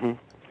 Mm-hmm.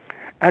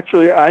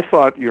 Actually, I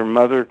thought your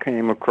mother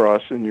came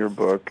across in your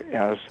book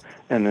as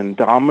an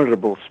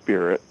indomitable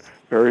spirit,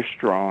 very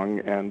strong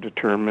and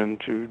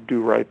determined to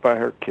do right by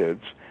her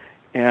kids,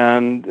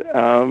 and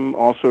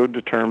also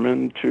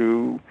determined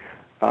to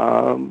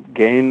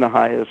gain the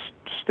highest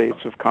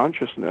states of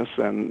consciousness,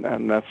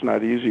 and that's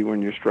not easy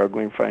when you're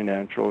struggling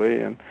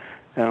financially and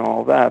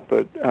all that.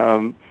 But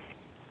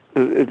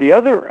the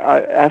other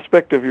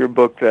aspect of your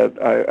book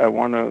that I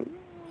want to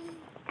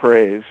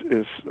praise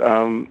is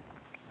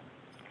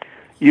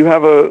you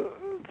have a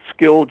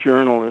skilled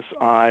journalist's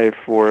eye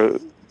for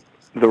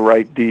the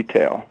right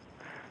detail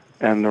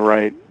and the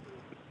right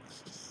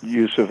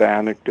use of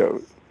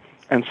anecdote.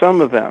 And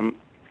some of them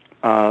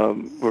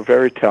were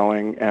very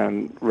telling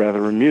and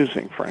rather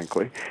amusing,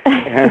 frankly.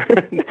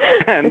 And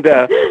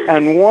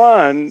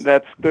one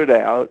that stood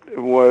out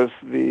was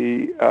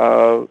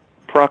the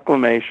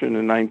proclamation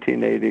in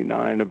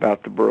 1989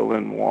 about the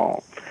Berlin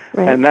Wall.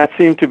 Right. And that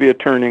seemed to be a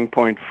turning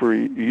point for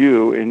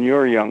you in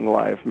your young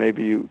life.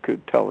 Maybe you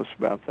could tell us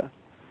about that.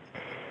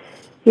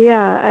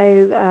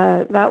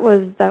 Yeah, that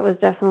was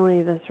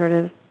definitely the sort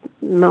of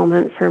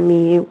moment for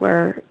me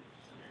where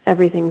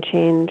everything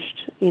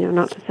changed.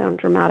 Not to sound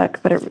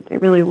dramatic, but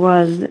it really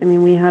was. I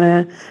mean, we had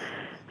a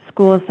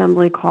school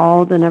assembly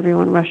called, and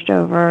everyone rushed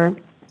over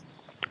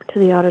to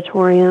the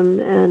auditorium,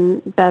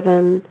 and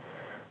Bevan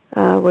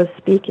was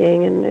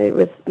speaking, and it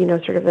was,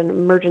 sort of an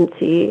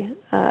emergency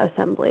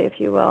assembly, if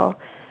you will.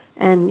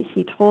 And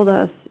he told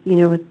us,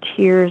 with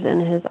tears in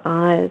his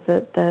eyes,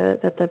 that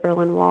the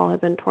Berlin Wall had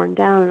been torn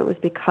down, and it was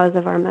because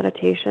of our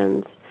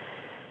meditations.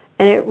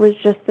 And it was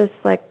just this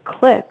like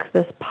click,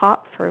 this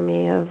pop for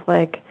me of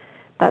like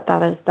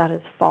that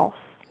is false.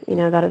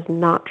 That is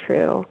not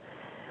true.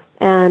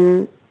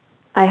 And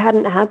I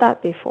hadn't had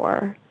that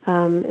before.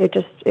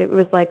 It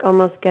was like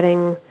almost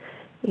getting,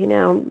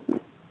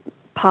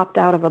 popped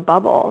out of a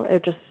bubble.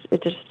 It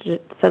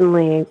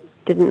suddenly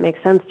didn't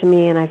make sense to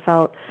me, and I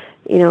felt,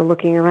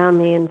 looking around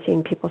me and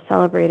seeing people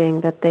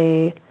celebrating, that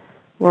they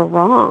were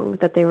wrong,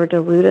 that they were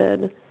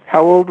deluded.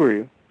 How old were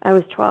you? I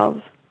was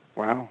 12.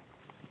 Wow.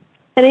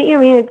 And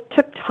it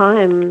took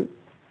time,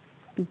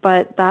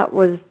 but that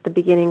was the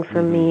beginning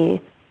for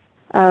me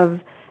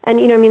of, and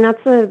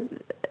that's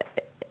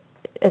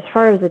as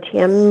far as the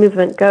TM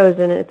movement goes,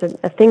 and it's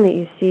a thing that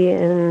you see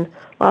in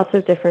lots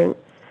of different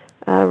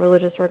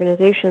religious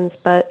organizations,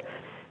 but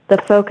the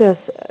focus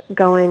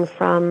going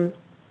from,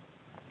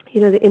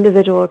 the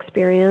individual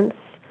experience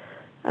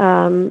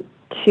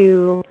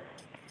to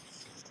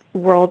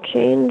world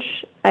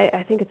change,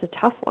 I think it's a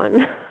tough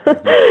one,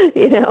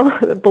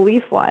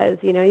 belief-wise.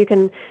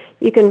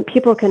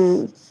 People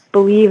can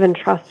believe and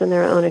trust in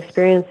their own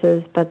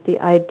experiences, but the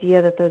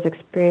idea that those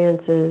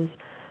experiences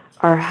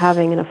are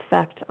having an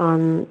effect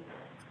on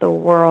the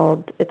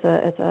world, it's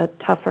a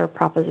tougher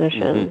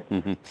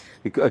proposition.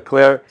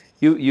 Claire,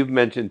 you've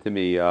mentioned to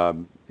me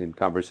in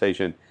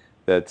conversation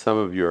that some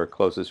of your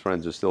closest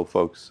friends are still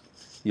folks,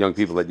 young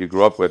people that you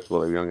grew up with,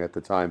 well, they were young at the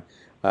time,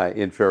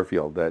 in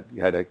Fairfield, that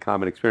had a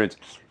common experience.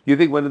 Do you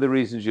think one of the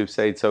reasons you've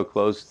stayed so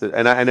close to,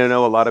 and I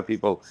know a lot of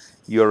people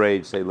your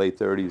age, say late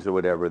 30s or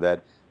whatever,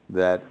 that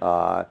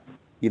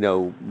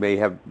may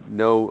have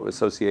no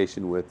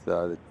association with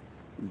the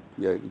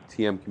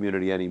TM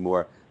community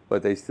anymore,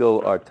 but they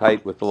still are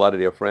tight with a lot of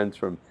their friends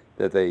from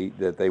that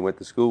they went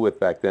to school with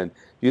back then.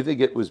 Do you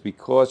think it was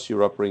because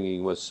your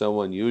upbringing was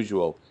so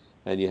unusual,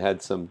 and you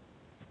had some,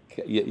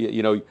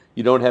 you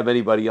don't have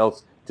anybody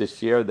else to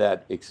share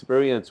that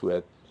experience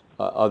with,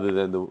 other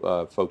than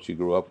the folks you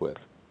grew up with?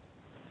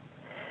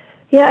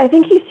 Yeah, I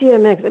think you see a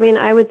mix. I mean,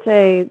 I would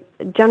say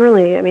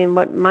generally,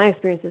 what my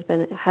experience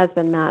has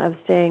been that of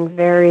staying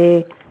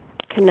very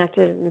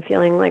connected and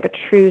feeling like a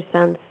true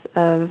sense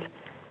of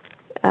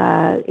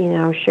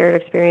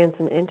shared experience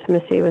and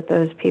intimacy with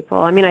those people.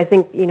 I mean, I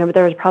think,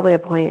 there was probably a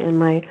point in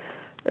my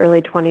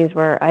early 20s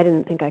where I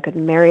didn't think I could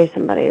marry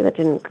somebody that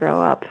didn't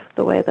grow up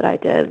the way that I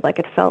did. Like,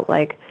 I felt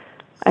like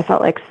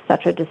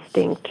such a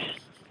distinct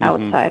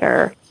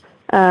outsider.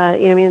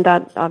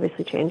 That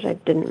obviously changed. I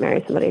didn't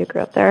marry somebody who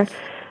grew up there.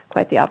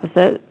 Quite the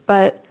opposite.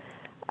 But,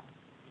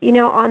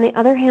 on the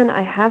other hand,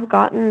 I have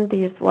gotten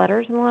these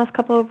letters in the last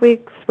couple of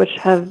weeks, which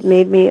have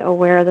made me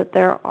aware that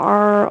there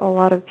are a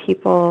lot of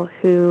people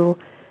who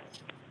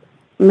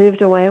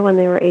moved away when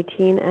they were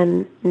 18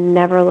 and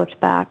never looked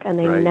back, and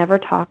they never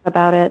talk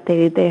about it.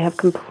 They have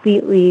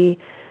completely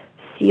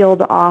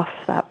sealed off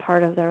that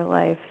part of their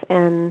life,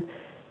 and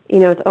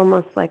it's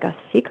almost like a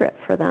secret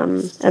for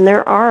them. And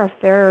there are a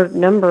fair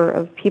number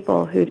of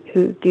people who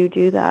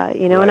do that,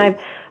 and I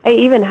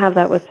even have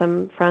that with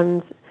some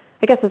friends.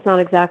 I guess it's not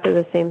exactly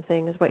the same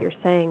thing as what you're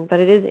saying, but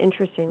it is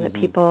interesting that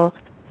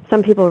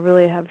some people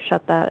really have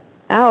shut that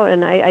out,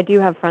 and I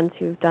do have friends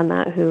who've done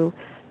that who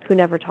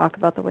never talk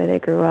about the way they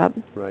grew up.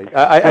 Right.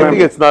 I think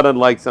it's not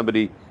unlike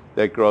somebody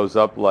that grows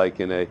up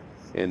like in an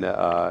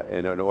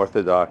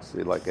Orthodox,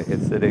 like a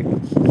Hasidic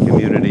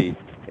community,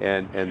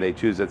 and they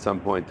choose at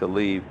some point to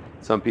leave.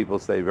 Some people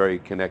stay very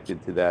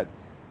connected to that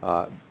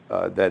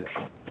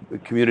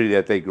community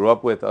that they grew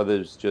up with.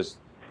 Others just,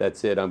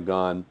 that's it, I'm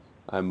gone,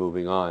 I'm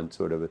moving on,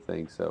 sort of a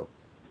thing. So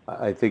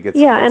I think it's...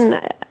 Yeah,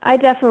 and I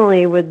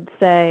definitely would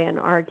say and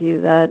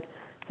argue that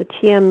the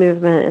TM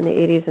movement in the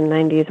 80s and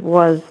 90s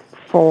was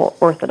full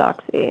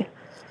orthodoxy.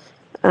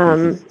 I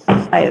would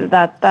say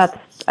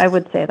that. I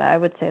would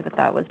say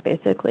that was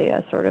basically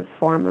a sort of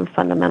form of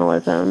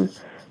fundamentalism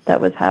that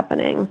was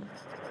happening.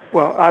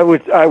 Well, I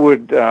would,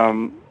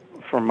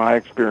 from my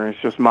experience,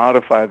 just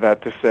modify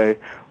that to say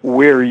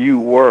where you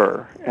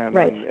were and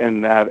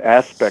that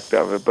aspect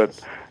of it. But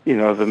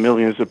the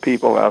millions of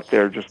people out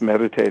there just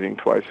meditating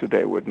twice a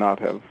day would not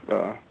have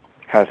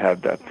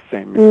had that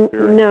same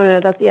experience.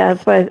 No,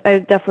 that's why I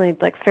definitely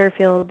like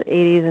Fairfield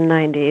 80s and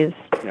 90s.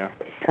 Yeah.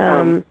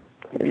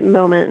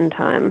 Moment in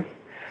time.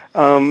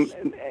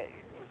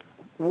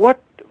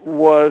 What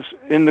was,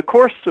 in the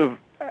course of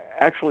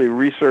actually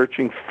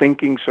researching,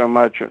 thinking so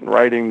much, and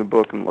writing the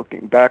book and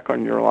looking back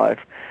on your life,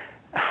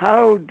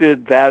 how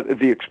did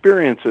the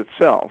experience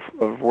itself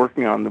of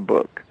working on the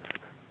book,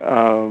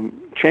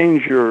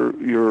 change your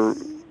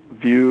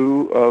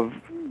view of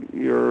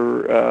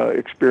your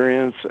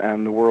experience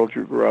and the world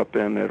you grew up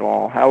in at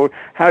all? How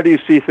do you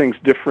see things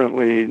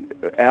differently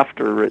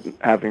after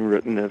having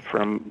written it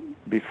from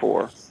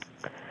before?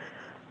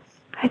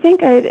 I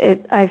think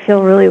I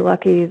feel really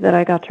lucky that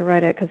I got to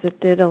write it, because it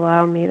did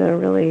allow me to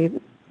really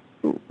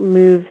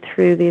move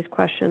through these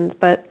questions.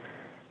 But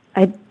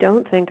I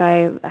don't think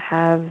I'm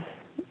at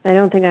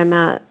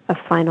a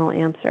final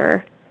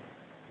answer.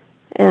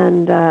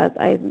 And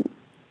I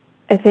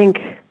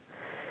think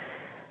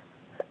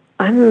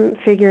I'm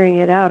figuring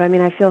it out. I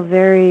mean, I feel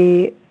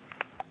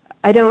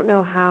I don't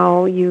know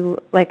how do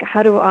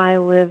I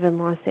live in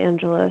Los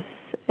Angeles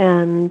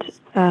and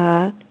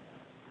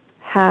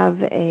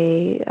have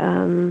a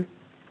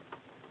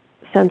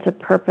sense of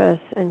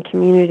purpose and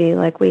community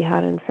like we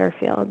had in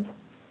Fairfield?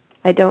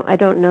 I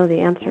don't know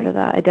the answer to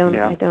that. I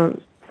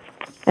don't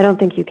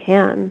think you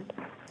can.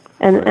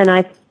 And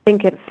I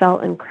think it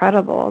felt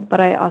incredible,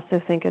 but I also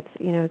think it's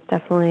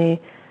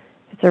definitely,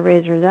 it's a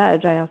razor's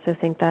edge. I also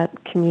think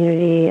that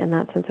community and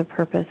that sense of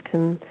purpose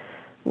can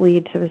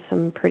lead to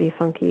some pretty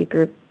funky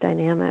group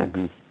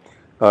dynamics.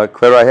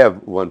 Claire, I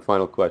have one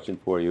final question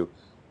for you.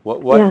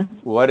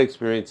 What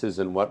experiences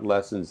and what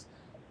lessons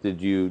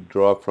did you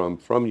draw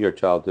from your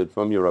childhood,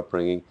 from your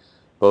upbringing,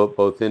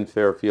 both in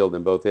Fairfield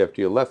and both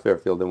after you left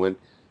Fairfield and went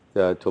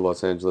to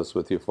Los Angeles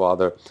with your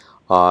father,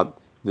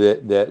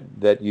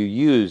 that you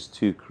used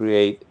to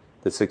create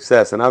the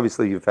success? And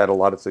obviously, you've had a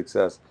lot of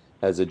success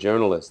as a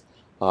journalist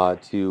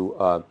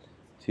to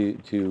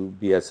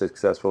be as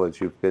successful as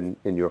you've been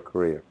in your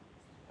career.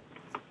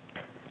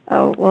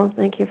 Oh, well,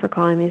 thank you for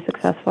calling me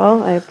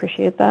successful. I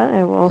appreciate that.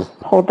 I will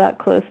hold that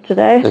close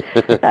today.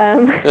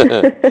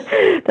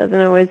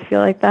 Doesn't always feel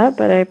like that,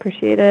 but I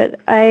appreciate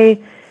it.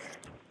 I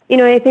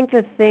think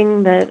the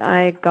thing that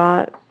I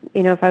got,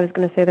 if I was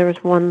going to say there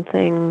was one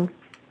thing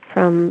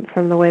from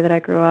the way that I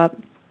grew up,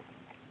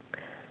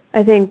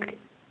 I think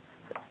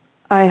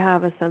I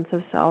have a sense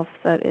of self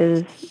that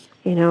is,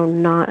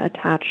 not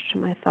attached to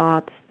my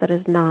thoughts, that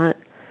is not...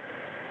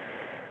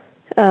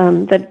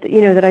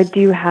 that I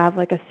do have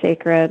like a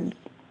sacred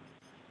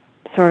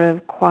sort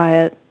of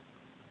quietness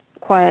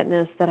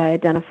that I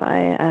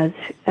identify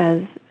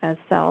as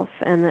self,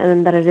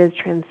 and that it is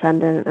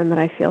transcendent, and that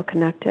I feel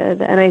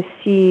connected. And I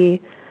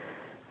see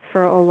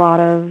for a lot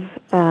of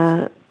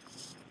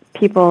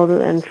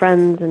people and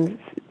friends and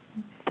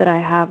that I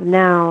have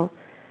now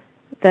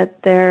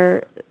that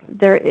there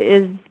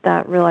is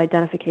that real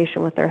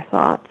identification with their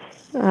thoughts.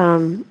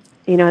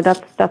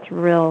 That's a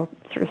real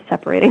sort of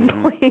separating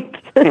point.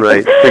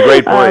 Right, it's a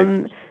great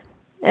point.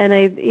 And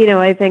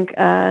I think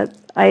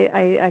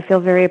I feel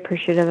very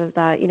appreciative of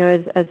that. You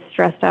know, as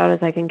stressed out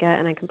as I can get,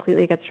 and I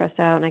completely get stressed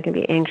out, and I can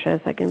be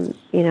anxious. This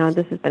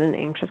has been an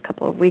anxious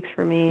couple of weeks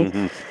for me.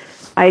 Mm-hmm.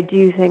 I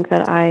do think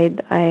that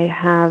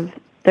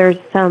there's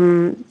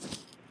some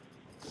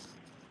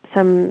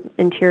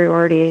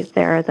interiority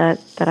there that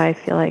I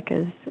feel like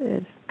is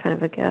kind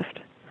of a gift.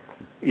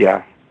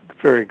 Yeah,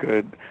 very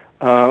good.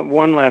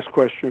 One last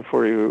question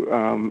for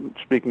you.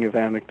 Speaking of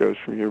anecdotes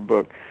from your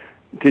book,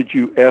 did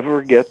you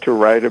ever get to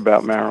write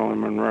about Marilyn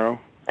Monroe?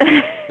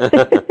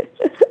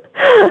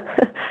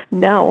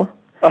 No.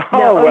 Oh,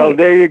 no, well, okay.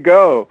 There you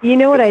go. You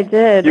know what I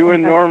did? You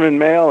and Norman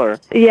Mailer.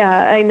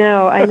 Yeah, I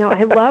know. I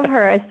love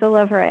her. I still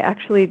love her. I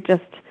actually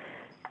just...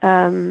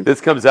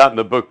 This comes out in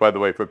the book, by the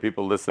way, for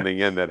people listening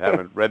in that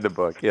haven't read the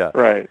book. Yeah.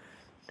 Right.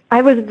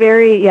 I was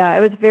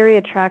very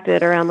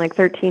attracted around like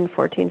 13,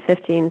 14,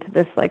 15 to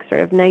this like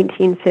sort of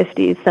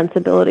 1950s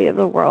sensibility of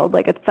the world.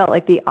 Like it felt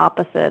like the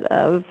opposite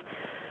of,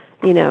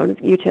 you know,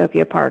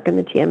 Utopia Park and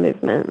the Tia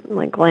movement,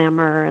 like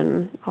glamour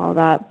and all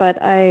that. But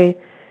I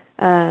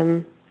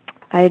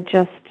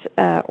just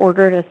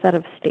ordered a set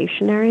of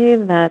stationery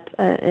that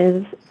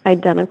is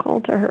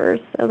identical to hers.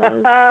 So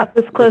that's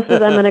as close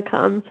as I'm going to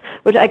come,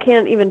 which I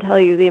can't even tell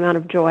you the amount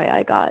of joy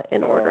I got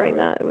in ordering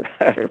that. It was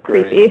sort of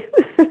creepy.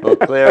 Well,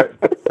 Claire,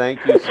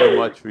 thank you so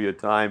much for your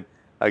time.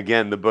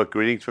 Again, the book,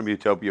 Greetings from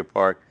Utopia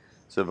Park,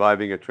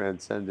 Surviving a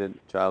Transcendent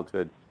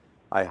Childhood.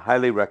 I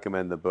highly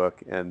recommend the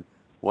book. And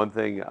one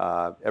thing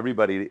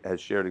everybody has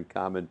shared in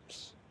common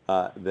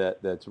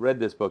that's read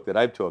this book that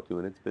I've talked to,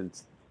 and it's been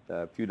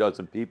a few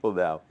dozen people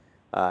now,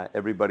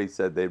 everybody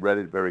said they read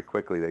it very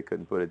quickly. They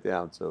couldn't put it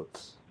down. So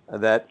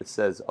that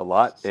says a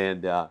lot.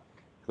 And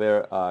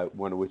Claire, I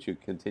want to wish you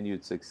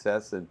continued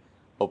success and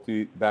hope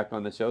you back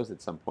on the shows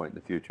at some point in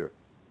the future.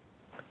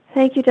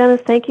 Thank you,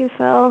 Dennis. Thank you,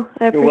 Phil.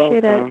 I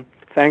appreciate it.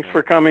 Thanks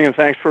for coming, and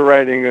thanks for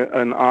writing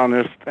an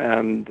honest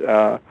and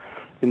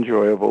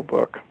enjoyable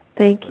book.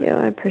 Thank you.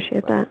 I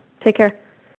appreciate that. Take care.